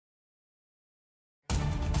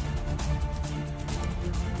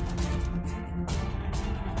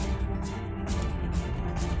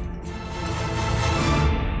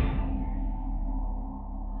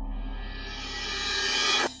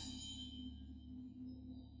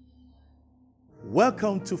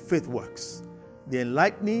Welcome to Faith Works, the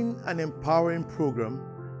enlightening and empowering program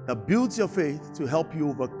that builds your faith to help you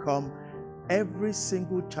overcome every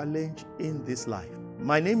single challenge in this life.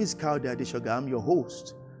 My name is KayodeAdeshoga. I'm your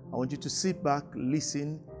host. I want you to sit back,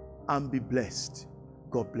 listen, and be blessed.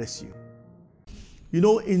 God bless you. You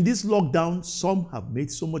know, in this lockdown, some have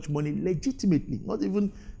made so much money legitimately, not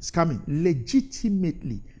even scamming,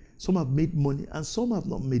 legitimately. Some have made money and some have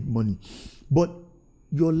not made money. But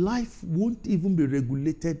your life won't even be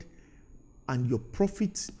regulated, and your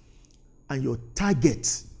profit and your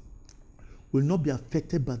target will not be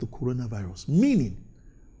affected by the coronavirus. Meaning,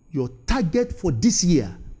 your target for this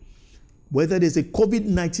year, whether there's a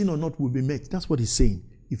COVID-19 or not, will be met. That's what he's saying,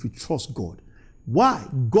 if you trust God. Why?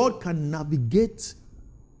 God can navigate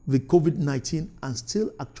the COVID-19 and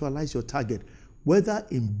still actualize your target, whether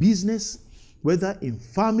in business, whether in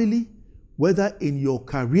family, whether in your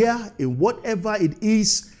career, in whatever it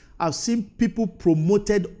is. I've seen people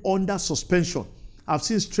promoted under suspension. I've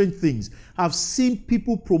seen strange things. I've seen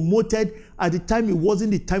people promoted at the time it wasn't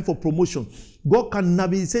the time for promotion. God can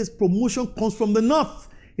navigate. He says promotion comes from the north.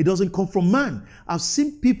 It doesn't come from man. I've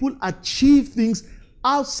seen people achieve things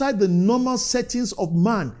outside the normal settings of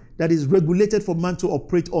man that is regulated for man to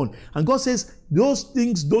operate on. And God says, those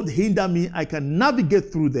things don't hinder me. I can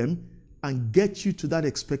navigate through them and get you to that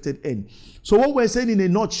expected end. So what we're saying in a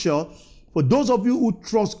nutshell, for those of you who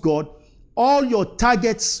trust God, all your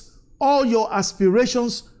targets, all your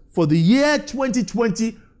aspirations for the year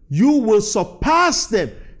 2020, you will surpass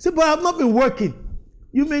them. Say, but I've not been working.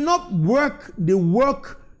 You may not work the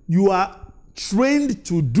work you are trained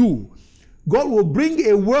to do. God will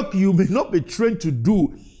bring a work you may not be trained to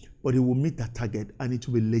do, but it will meet that target and it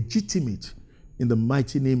will be legitimate in the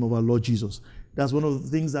mighty name of our Lord Jesus. That's one of the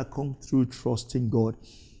things that come through trusting God.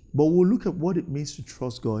 But we'll look at what it means to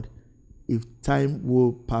trust God if time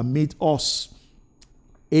will permit us.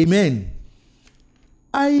 Amen.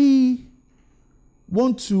 I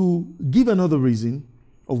want to give another reason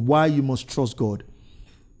of why you must trust God.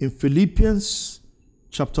 In Philippians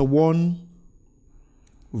chapter 1,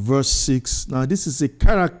 verse 6. Now, this is a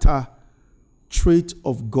character trait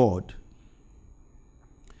of God.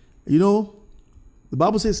 You know, the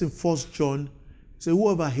Bible says in 1 John, say,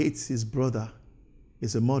 whoever hates his brother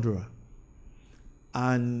is a murderer.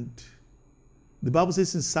 And the Bible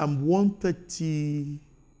says in Psalm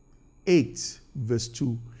 138, verse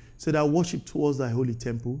 2, said, I worship towards thy holy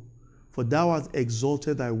temple, for thou hast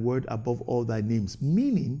exalted thy word above all thy names.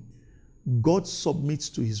 Meaning, God submits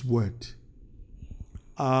to his word.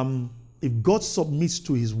 If God submits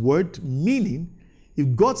to his word, meaning,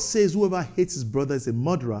 if God says whoever hates his brother is a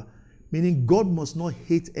murderer, meaning God must not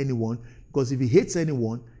hate anyone, because if he hates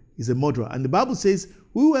anyone, he's a murderer. And the Bible says,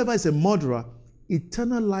 whoever is a murderer,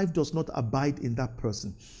 eternal life does not abide in that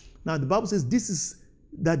person. Now, the Bible says this is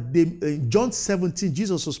that they, in John 17,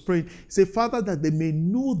 Jesus was praying. He said, Father, that they may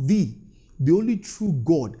know thee, the only true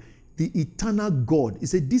God, the eternal God. He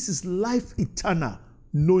said, this is life eternal,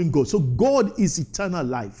 knowing God. So God is eternal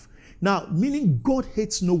life. Now, meaning God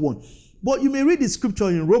hates no one. But you may read the scripture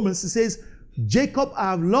in Romans. It says, Jacob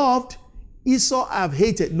I have loved, Esau I have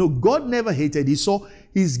hated. No, God never hated Esau.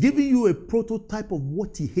 He's giving you a prototype of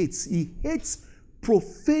what he hates. He hates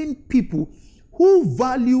profane people who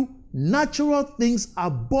value natural things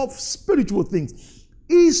above spiritual things.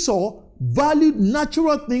 Esau valued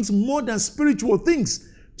natural things more than spiritual things.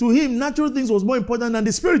 To him, natural things was more important than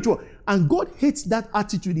the spiritual. And God hates that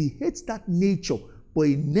attitude. He hates that nature. But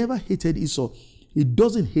he never hated Esau. He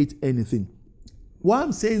doesn't hate anything. Why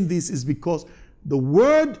I'm saying this is because the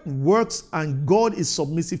word works and God is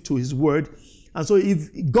submissive to his word. And so if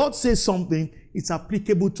God says something, it's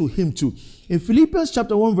applicable to him too. In Philippians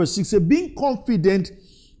chapter 1 verse 6, it says, being confident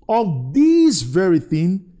of this very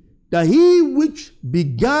thing, that he which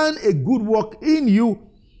began a good work in you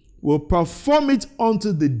will perform it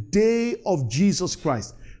unto the day of Jesus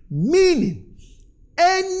Christ. Meaning,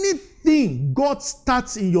 anything God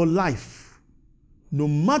starts in your life, no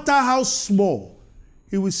matter how small,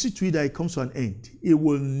 he will see to it that it comes to an end. He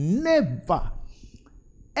will never,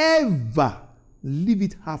 ever leave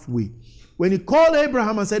it halfway. When he called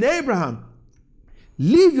Abraham and said, Abraham,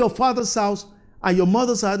 leave your father's house and your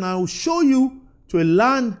mother's house, and I will show you to a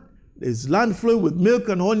land, there's land flowing with milk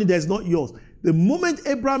and honey that is not yours. The moment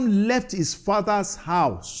Abraham left his father's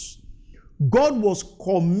house, God was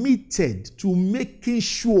committed to making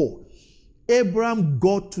sure Abraham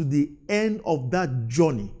got to the end of that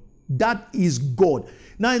journey. That is God.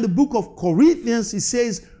 Now in the book of Corinthians, it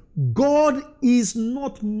says, God is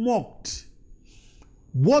not mocked.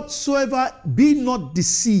 Whatsoever, be not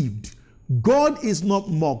deceived. God is not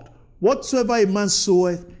mocked. Whatsoever a man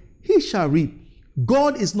soweth, he shall reap.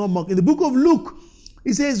 God is not mocked. In the book of Luke,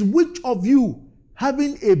 it says, which of you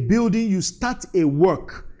having a building, you start a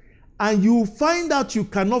work and you find out you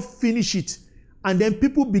cannot finish it, and then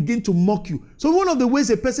people begin to mock you. So one of the ways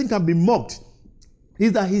a person can be mocked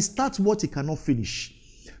is that he starts what he cannot finish.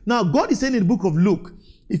 Now, God is saying in the book of Luke,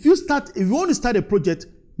 if you want to start a project,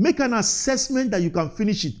 make an assessment that you can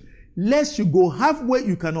finish it. Lest you go halfway,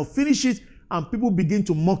 you cannot finish it, and people begin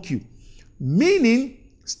to mock you. Meaning,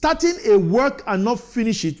 starting a work and not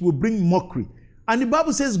finish it will bring mockery. And the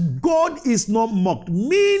Bible says God is not mocked.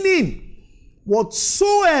 Meaning,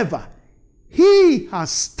 whatsoever he has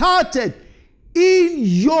started in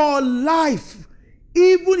your life,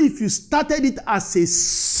 even if you started it as a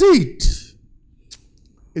seed,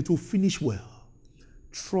 it will finish well.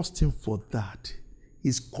 Trust him for that.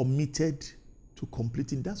 He's committed to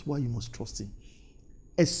completing. That's why you must trust him.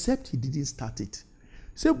 Except he didn't start it.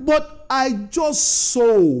 Say, but I just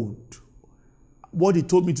sowed what he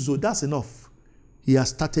told me to sow. That's enough. He has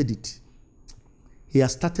started it. He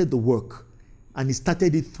has started the work. And he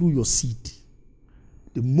started it through your seed.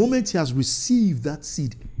 The moment he has received that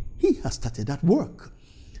seed, he has started that work.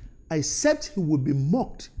 Except he will be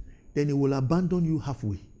mocked, then he will abandon you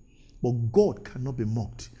halfway. But God cannot be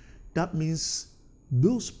mocked. That means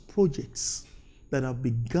those projects that have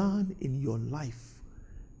begun in your life,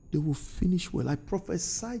 they will finish well. I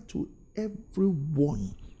prophesy to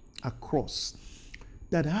everyone across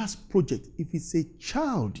that has project. If it's a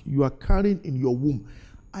child you are carrying in your womb,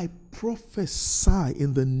 I prophesy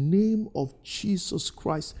in the name of Jesus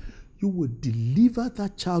Christ, you will deliver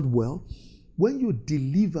that child well. When you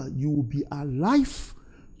deliver, you will be alive.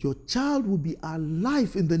 Your child will be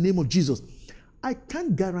alive in the name of Jesus. I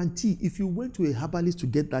can't guarantee if you went to a herbalist to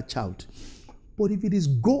get that child. But if it is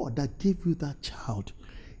God that gave you that child,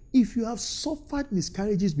 if you have suffered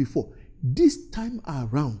miscarriages before, this time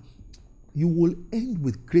around, you will end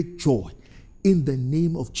with great joy in the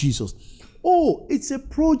name of Jesus. Oh, it's a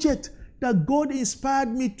project that God inspired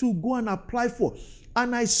me to go and apply for.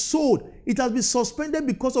 And I sowed. It has been suspended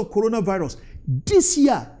because of coronavirus. This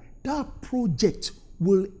year, that project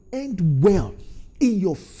will end well in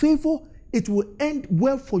your favor. It will end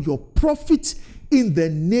well for your profit in the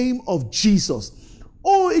name of Jesus.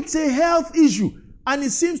 Oh, it's a health issue. And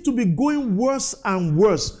it seems to be going worse and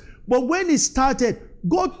worse. But when it started,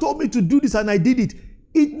 God told me to do this and I did it.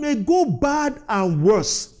 It may go bad and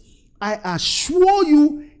worse. I assure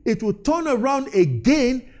you, it will turn around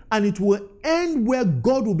again and it will end where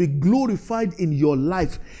God will be glorified in your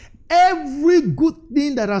life. Every good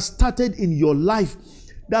thing that has started in your life,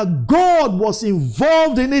 that God was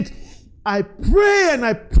involved in it, I pray and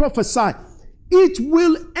I prophesy, it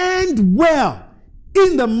will end well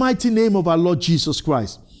in the mighty name of our Lord Jesus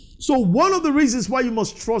Christ. So one of the reasons why you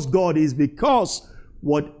must trust God is because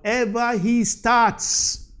whatever he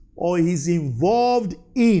starts or he's involved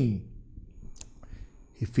in,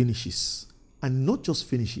 he finishes. And not just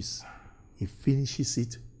finishes, he finishes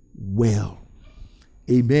it well.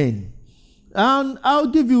 Amen. And I'll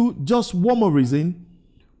give you just one more reason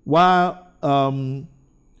why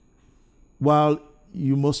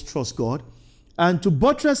you must trust God. And to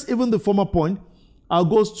buttress even the former point, I'll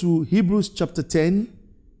go to Hebrews chapter 10.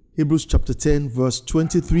 Hebrews chapter 10 verse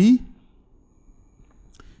 23.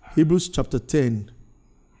 Hebrews chapter 10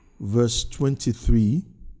 verse 23.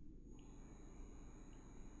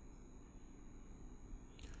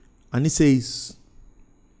 And it says,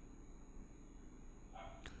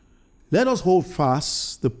 let us hold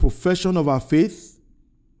fast the profession of our faith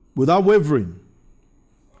without wavering,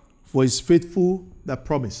 for he is faithful that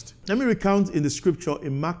promised. Let me recount in the scripture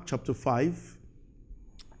in Mark chapter 5,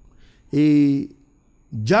 a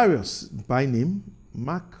Jairus by name,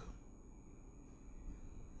 Mark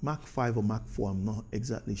 5 or Mark 4, I'm not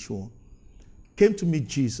exactly sure, came to meet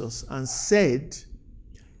Jesus and said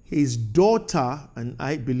his daughter, and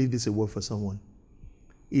I believe this is a word for someone,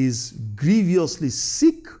 is grievously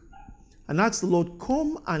sick, and asked the Lord,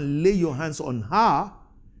 come and lay your hands on her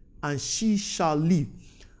and she shall live.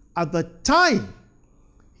 At the time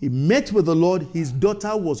he met with the Lord, his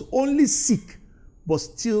daughter was only sick but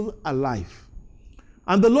still alive.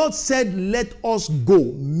 And the Lord said, let us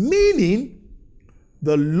go. Meaning,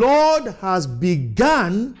 the Lord has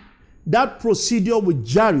begun that procedure with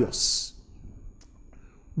Jairus.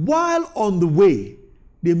 While on the way,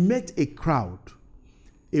 they met a crowd.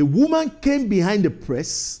 A woman came behind the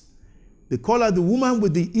press. They call her the woman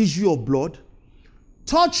with the issue of blood.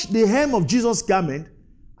 Touched the hem of Jesus' garment.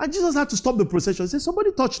 And Jesus had to stop the procession. He said,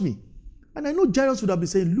 somebody touched me. And I know Jairus would have been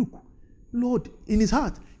saying, look, Lord, in his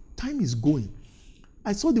heart, time is going.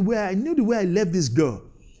 I knew the way I left this girl.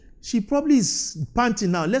 She probably is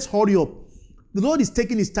panting now. Let's hurry up. The Lord is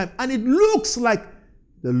taking his time. And it looks like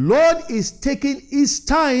the Lord is taking his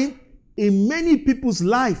time in many people's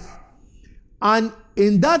life. And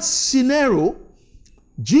in that scenario,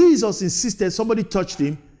 Jesus insisted, somebody touched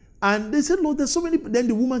him, and they said, Lord, there's so many. Then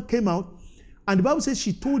the woman came out, and the Bible says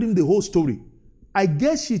she told him the whole story. I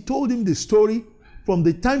guess she told him the story from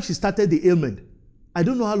the time she started the ailment. I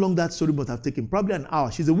don't know how long that story must have taken, probably an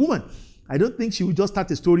hour. She's a woman. I don't think she would just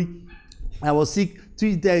start a story. I was sick,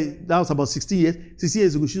 that was about 16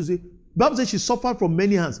 years ago. She would say, the Bible says she suffered from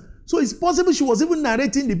many hands. So it's possible she was even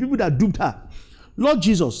narrating the people that duped her. Lord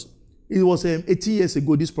Jesus, it was 18 years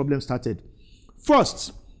ago this problem started.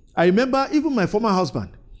 First, I remember even my former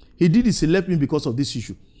husband, he did this, he left me because of this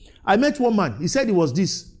issue. I met one man, he said it was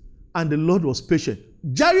this, and the Lord was patient.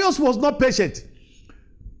 Jairus was not patient.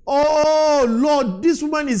 Oh, Lord, this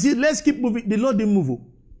woman is here, let's keep moving. The Lord didn't move.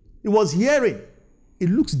 He was hearing. It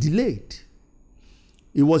looks delayed.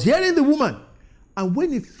 He was hearing the woman. And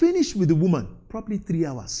when he finished with the woman, probably 3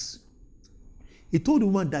 hours, he told the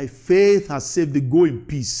woman, thy faith has saved thee, go in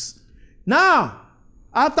peace. Now,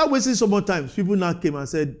 after wasting so much time, people now came and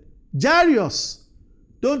said, Jairus,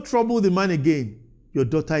 don't trouble the man again. Your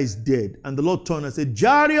daughter is dead. And the Lord turned and said,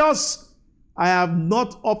 Jairus, I have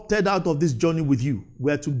not opted out of this journey with you.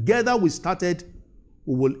 We are together, we started,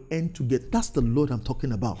 we will end together. That's the Lord I'm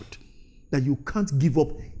talking about. That you can't give up,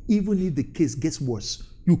 even if the case gets worse.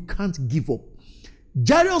 You can't give up.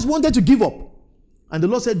 Jairus wanted to give up. And the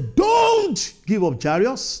Lord said, don't give up,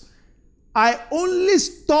 Jairus. I only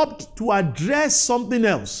stopped to address something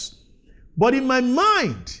else. But in my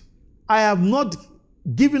mind, I have not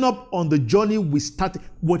given up on the journey we started.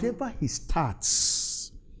 Whatever he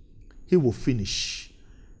starts, he will finish.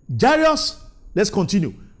 Jairus, let's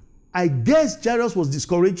continue. I guess Jairus was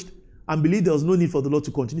discouraged and believed there was no need for the Lord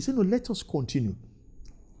to continue. He said, no, let us continue.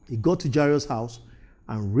 He got to Jairus' house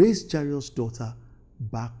and raised Jairus' daughter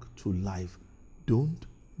back to life. Don't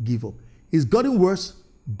give up. It's gotten worse.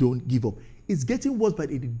 Don't give up. It's getting worse, but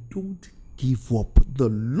don't give up. The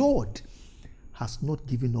Lord has not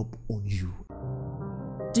given up on you.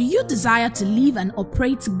 Do you desire to live and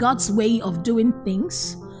operate God's way of doing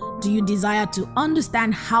things? Do you desire to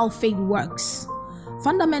understand how faith works?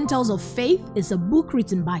 Fundamentals of Faith is a book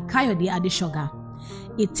written by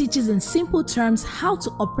KayodeAdeshoga. It teaches in simple terms how to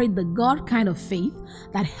operate the God kind of faith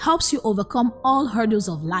that helps you overcome all hurdles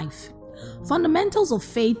of life. Fundamentals of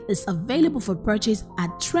Faith is available for purchase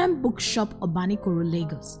at Trem Bookshop, Obanikoro,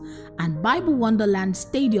 Lagos, and Bible Wonderland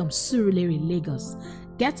Stadium, Surulere, Lagos.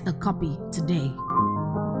 Get a copy today.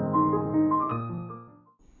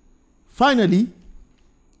 Finally,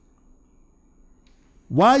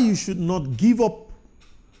 why you should not give up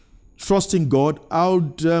trusting God, I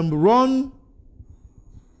would run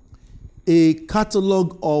a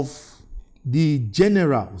catalog of the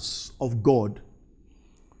generals of God,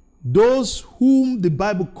 those whom the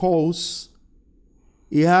Bible calls,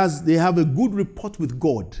 they have a good report with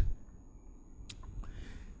God.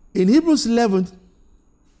 In Hebrews 11,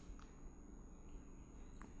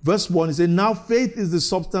 verse 1, it says, now faith is the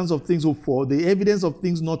substance of things hoped for, the evidence of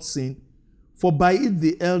things not seen, for by it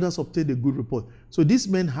the elders obtained a good report. So these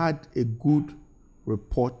men had a good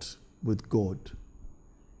report with God.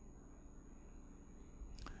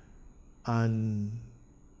 And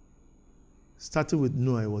starting with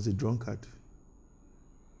Noah, he was a drunkard.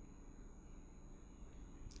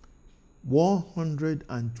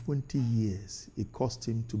 120 years it cost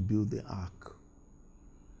him to build the ark.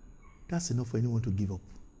 That's enough for anyone to give up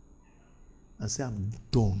and say, I'm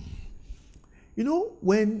done. You know,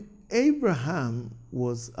 when Abraham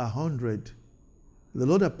was 100, the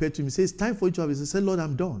Lord appeared to him and said, it's time for you to have it. He said, Lord,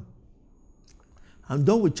 I'm done. I'm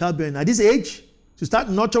done with childbearing. At this age, to start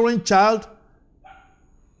nurturing child.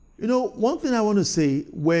 You know, one thing I want to say,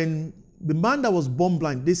 when the man that was born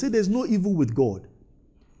blind, they say there's no evil with God.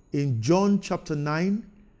 In John chapter 9,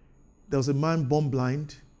 there was a man born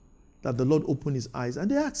blind that the Lord opened his eyes. And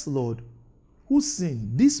they asked the Lord, who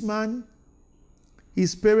sinned? This man,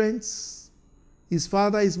 his parents, his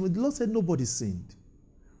father, the Lord said nobody sinned,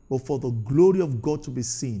 but for the glory of God to be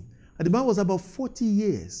seen. And the man was about 40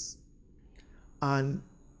 years, and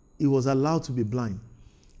he was allowed to be blind.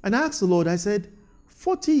 And I asked the Lord, I said,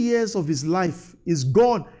 40 years of his life is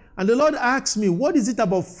gone. And the Lord asked me, what is it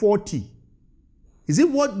about 40? Is it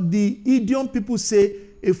what the idiom people say,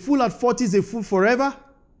 a fool at 40 is a fool forever?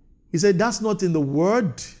 He said, that's not in the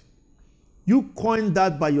word. You coined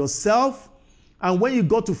that by yourself. And when you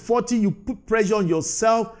got to 40, you put pressure on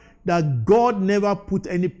yourself that God never put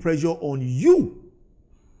any pressure on you.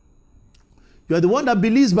 You are the one that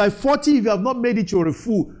believes by 40, if you have not made it, you're a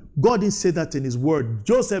fool. God didn't say that in his word.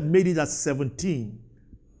 Joseph made it at 17.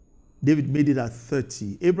 David made it at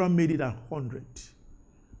 30. Abraham made it at 100.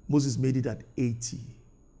 Moses made it at 80.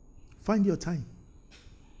 Find your time.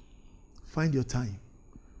 Find your time.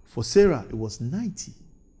 For Sarah, it was 90.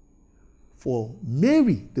 For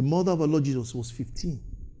Mary, the mother of our Lord Jesus, was 15.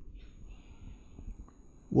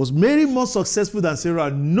 Was Mary more successful than Sarah?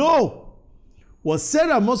 No. Was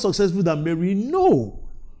Sarah more successful than Mary? No.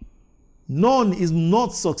 None is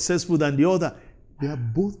not successful than the other. They are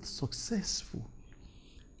both successful.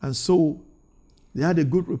 And so they had a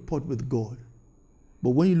good report with God.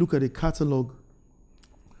 But when you look at the catalog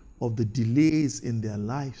of the delays in their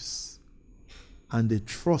lives, and they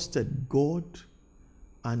trusted God,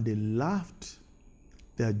 and they laughed,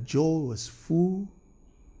 their joy was full.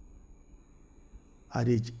 At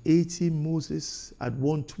age 80, Moses, at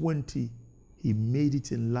 120, he made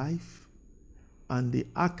it in life. And the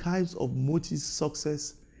archives of Moses'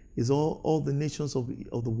 success is all the nations of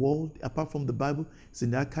the world, apart from the Bible. It's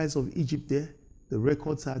in the archives of Egypt there. The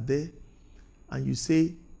records are there. And you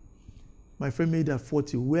say, my friend made it at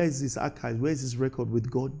 40. Where is this archive? Where is this record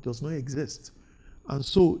with God? It does not exist. And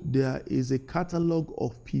so there is a catalog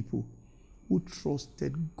of people who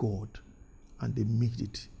trusted God and they made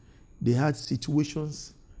it. They had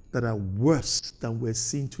situations that are worse than we're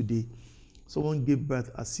seeing today. Someone gave birth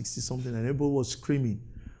at 60-something and everybody was screaming.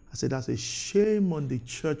 I said, that's a shame on the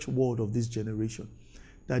church world of this generation.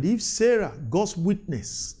 That if Sarah, God's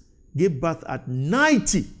witness, gave birth at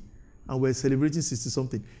 90 and we're celebrating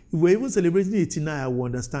 60-something, if we're even celebrating 89, I will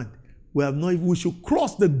understand. We should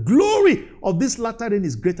cross the glory of this latter rain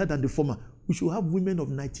is greater than the former. We should have women of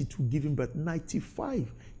 92 giving birth,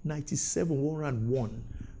 95, 97, 101,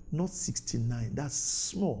 not 69. That's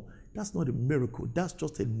small. That's not a miracle. That's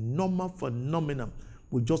just a normal phenomenon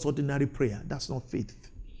with just ordinary prayer. That's not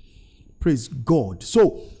faith. Praise God.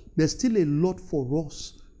 So there's still a lot for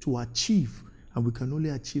us to achieve, and we can only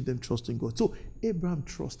achieve them trusting God. So Abraham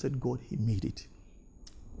trusted God. He made it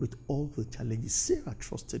with all the challenges. Sarah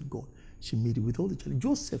trusted God. She made it with all the challenges.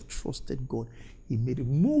 Joseph trusted God. He made it.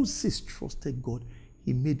 Moses trusted God.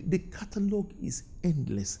 He made it. The catalog is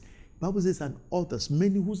endless. The Bible says, and others,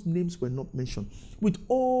 many whose names were not mentioned. With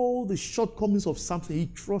all the shortcomings of Samson, he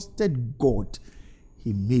trusted God.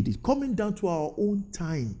 He made it. Coming down to our own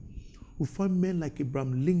time, we find men like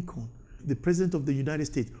Abraham Lincoln, the President of the United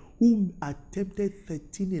States, who attempted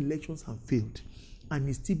 13 elections and failed. And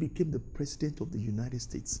he still became the President of the United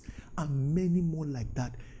States. And many more like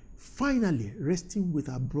that. Finally, resting with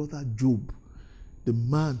our brother Job, the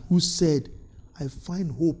man who said, I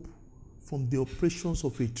find hope from the operations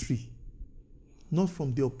of a tree, not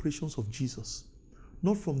from the operations of Jesus,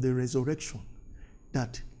 not from the resurrection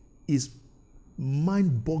that is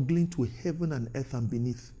mind-boggling to heaven and earth and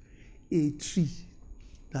beneath. A tree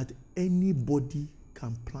that anybody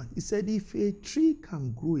can plant. He said, if a tree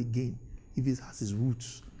can grow again, if it has its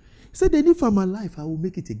roots, he said, then if I'm alive, I will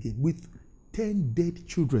make it again. With 10 dead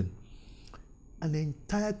children, an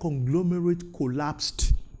entire conglomerate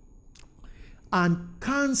collapsed, and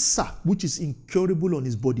cancer, which is incurable on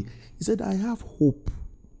his body. He said, I have hope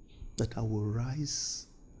that I will rise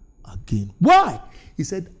again. Why? He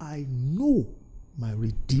said, I know my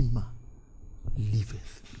Redeemer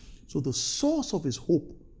liveth. So the source of his hope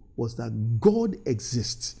was that God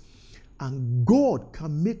exists, and God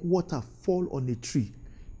can make water fall on a tree.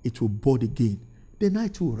 It will bud again. Then I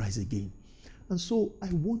too will rise again. And so I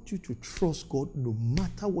want you to trust God no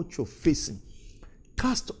matter what you're facing.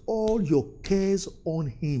 Cast all your cares on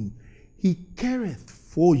him. He careth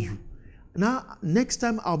for you. Now, next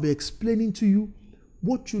time I'll be explaining to you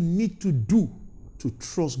what you need to do to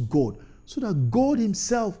trust God, so that God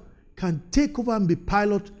himself can take over and be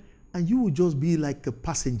pilot, and you will just be like a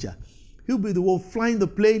passenger. He'll be the one flying the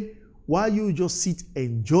plane while you just sit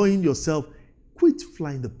enjoying yourself. Quit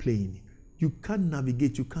flying the plane. You can't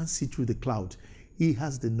navigate. You can't see through the cloud. He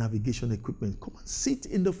has the navigation equipment. Come and sit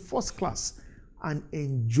in the first class and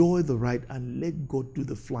enjoy the ride and let God do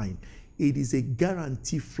the flying. It is a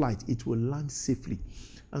guaranteed flight. It will land safely.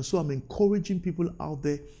 And so I'm encouraging people out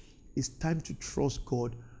there, it's time to trust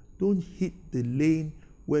God. Don't hit the lane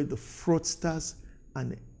where the fraudsters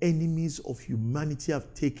and enemies of humanity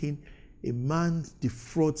have taken. A man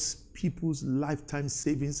defrauds people's lifetime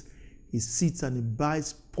savings. He sits and he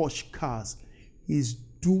buys posh cars. He's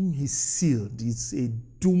doomed, he's sealed. It's a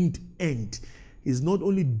doomed end. He's not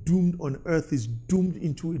only doomed on earth, he's doomed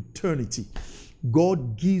into eternity.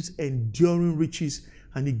 God gives enduring riches,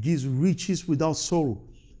 and he gives riches without sorrow.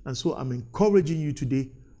 And so I'm encouraging you today,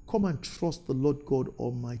 come and trust the Lord God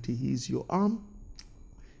Almighty. He is your arm,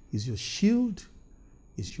 he's your shield,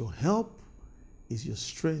 he's your help, he's your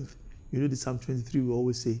strength. You know the Psalm 23, we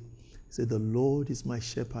always say, He said, the Lord is my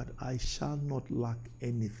shepherd. I shall not lack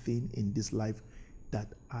anything in this life that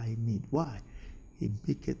I need. Why? He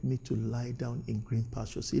maketh me to lie down in green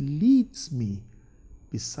pastures. He leads me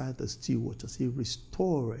beside the still waters. He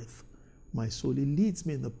restoreth my soul. He leads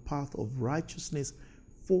me in the path of righteousness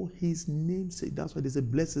for his name's sake. That's why they say,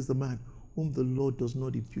 blessed is the man whom the Lord does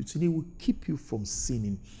not impute. And he will keep you from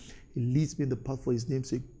sinning. He leads me in the path for his name's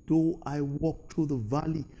sake. Though I walk through the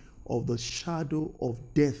valley of the shadow of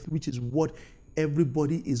death, which is what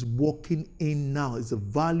everybody is walking in now. It's a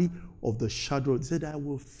valley of the shadow. He said, I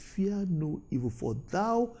will fear no evil, for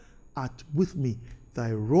thou art with me.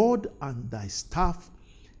 Thy rod and thy staff,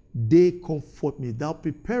 they comfort me. Thou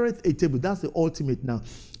preparest a table. That's the ultimate now.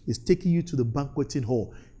 It's taking you to the banqueting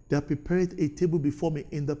hall. Thou preparest a table before me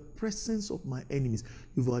in the presence of my enemies.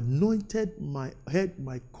 You've anointed my head,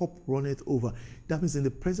 my cup runneth over. That means in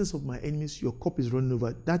the presence of my enemies, your cup is running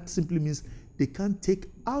over. That simply means they can't take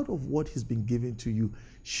out of what has been given to you.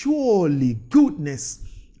 Surely goodness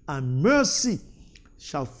and mercy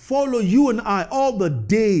shall follow you and I all the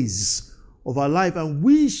days of our life, and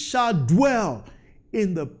we shall dwell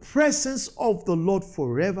in the presence of the Lord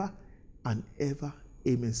forever and ever.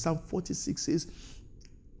 Amen. Psalm 46 says,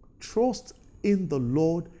 trust in the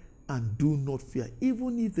Lord and do not fear.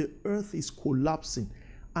 Even if the earth is collapsing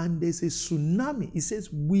and there's a tsunami, it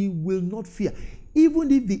says we will not fear.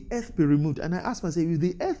 Even if the earth be removed. And I asked myself, if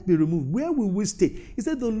the earth be removed, where will we stay? He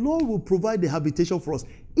said the Lord will provide the habitation for us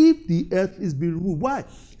if the earth is being removed. Why?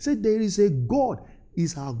 He said there is a God.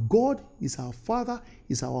 He's our God. He's our Father.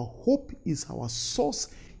 He's our hope. He's our source.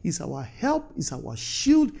 He's our help. He's our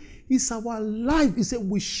shield. He's our life. He said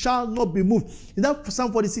we shall not be moved. In that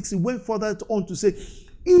Psalm 46, he went further on to say,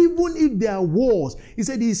 even if there are wars, he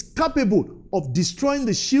said he is capable of destroying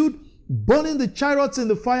the shield, burning the chariots in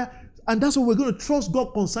the fire. And that's what we're going to trust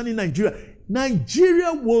God concerning Nigeria.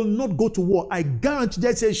 Nigeria will not go to war. I guarantee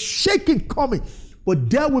there's a shaking coming, but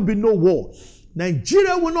there will be no war.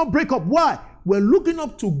 Nigeria will not break up. Why? We're looking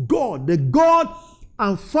up to God, the God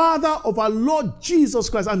and Father of our Lord Jesus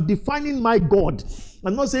Christ. I'm defining my God.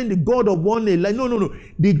 I'm not saying the God of one name. No.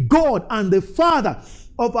 The God and the Father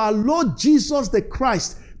of our Lord Jesus the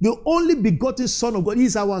Christ, the only begotten Son of God.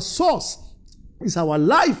 He's our source. He's our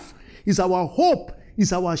life. He's our hope.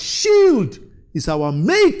 He's our shield. He's our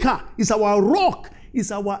maker. He's our rock.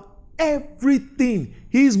 He's our everything.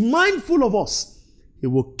 He is mindful of us. He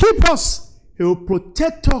will keep us. He will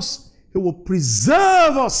protect us. He will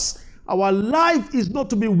preserve us. Our life is not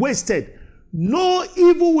to be wasted. No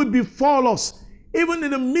evil will befall us. Even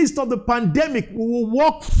in the midst of the pandemic, we will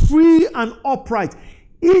walk free and upright.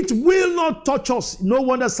 It will not touch us. No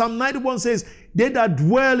wonder Psalm 91 says, they that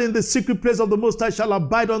dwell in the secret place of the Most High shall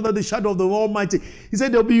abide under the shadow of the Almighty. He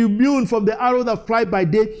said they'll be immune from the arrow that fly by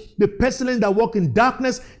day, the pestilence that walk in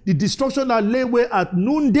darkness, the destruction that lay way at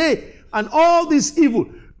noonday, and all this evil.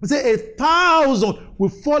 He said 1,000 will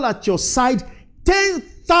fall at your side,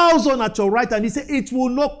 10,000 at your right, and he said it will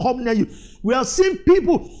not come near you. We have seen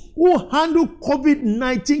people who handle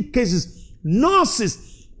COVID-19 cases,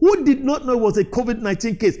 nurses who did not know it was a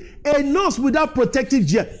COVID-19 case, a nurse without protective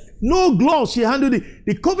gear, no gloves, she handled it.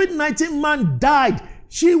 The COVID-19 man died.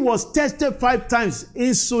 She was tested 5 times,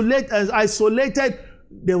 isolated.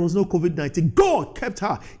 There was no COVID-19. God kept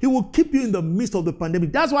her. He will keep you in the midst of the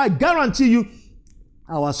pandemic. That's why I guarantee you,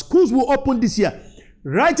 our schools will open this year.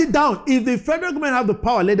 Write it down. If the federal government have the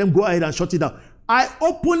power, let them go ahead and shut it down. I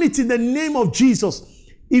open it in the name of Jesus.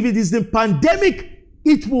 If it is the pandemic,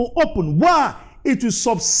 it will open. Why? It will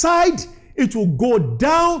subside. It will go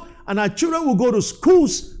down. And our children will go to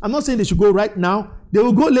schools. I'm not saying they should go right now. They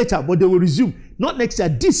will go later, but they will resume. Not next year,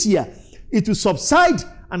 this year. It will subside,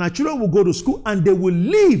 and our children will go to school, and they will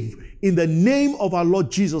live in the name of our Lord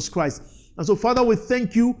Jesus Christ. And so, Father, we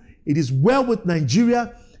thank you. It is well with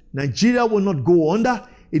Nigeria. Nigeria will not go under.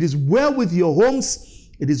 It is well with your homes.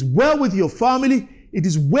 It is well with your family. It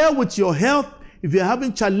is well with your health. If you're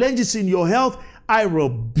having challenges in your health, I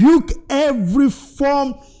rebuke every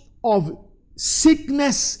form of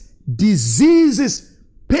sickness, diseases,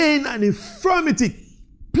 pain, and infirmity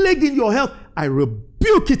plaguing your health. I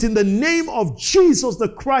rebuke it in the name of Jesus the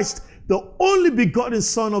Christ, the only begotten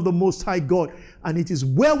Son of the Most High God. And it is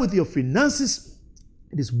well with your finances.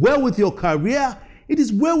 It is well with your career. It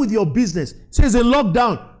is well with your business. Says a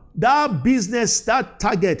lockdown, that business, that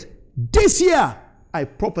target, this year, I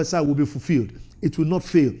prophesy will be fulfilled. It will not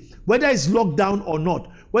fail. Whether it's locked down or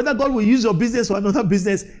not, whether God will use your business or another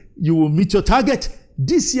business, you will meet your target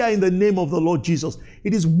this year in the name of the Lord Jesus.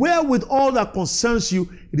 It is well with all that concerns you.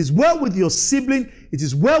 It is well with your sibling. It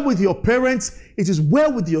is well with your parents. It is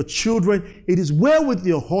well with your children. It is well with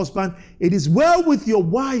your husband. It is well with your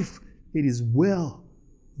wife. it is well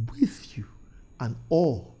with you and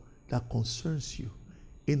all that concerns you.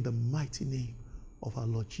 In the mighty name of our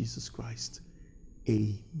Lord Jesus Christ.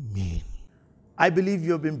 Amen. I believe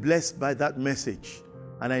you have been blessed by that message.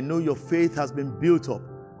 And I know your faith has been built up.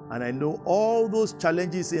 And I know all those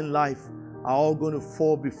challenges in life are all going to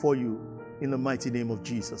fall before you in the mighty name of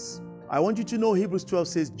Jesus. I want you to know Hebrews 12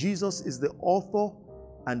 says Jesus is the author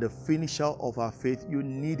and the finisher of our faith. You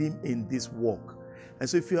need him in this walk. And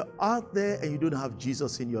so if you're out there and you don't have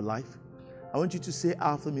Jesus in your life, I want you to say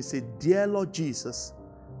after me, say, "Dear Lord Jesus,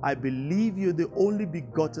 I believe you're the only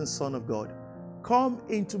begotten Son of God. Come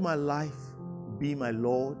into my life, be my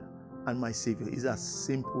Lord and my Savior." It's as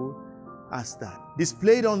simple as that.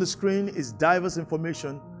 Displayed on the screen is diverse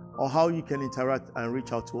information on how you can interact and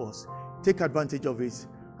reach out to us. Take advantage of it,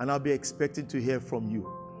 and I'll be expecting to hear from you.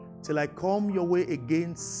 Till I come your way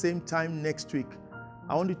again, same time next week,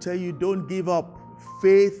 I want to tell you, don't give up.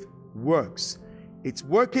 Faith works. It's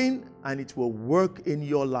working, and it will work in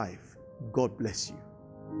your life. God bless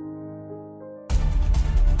you.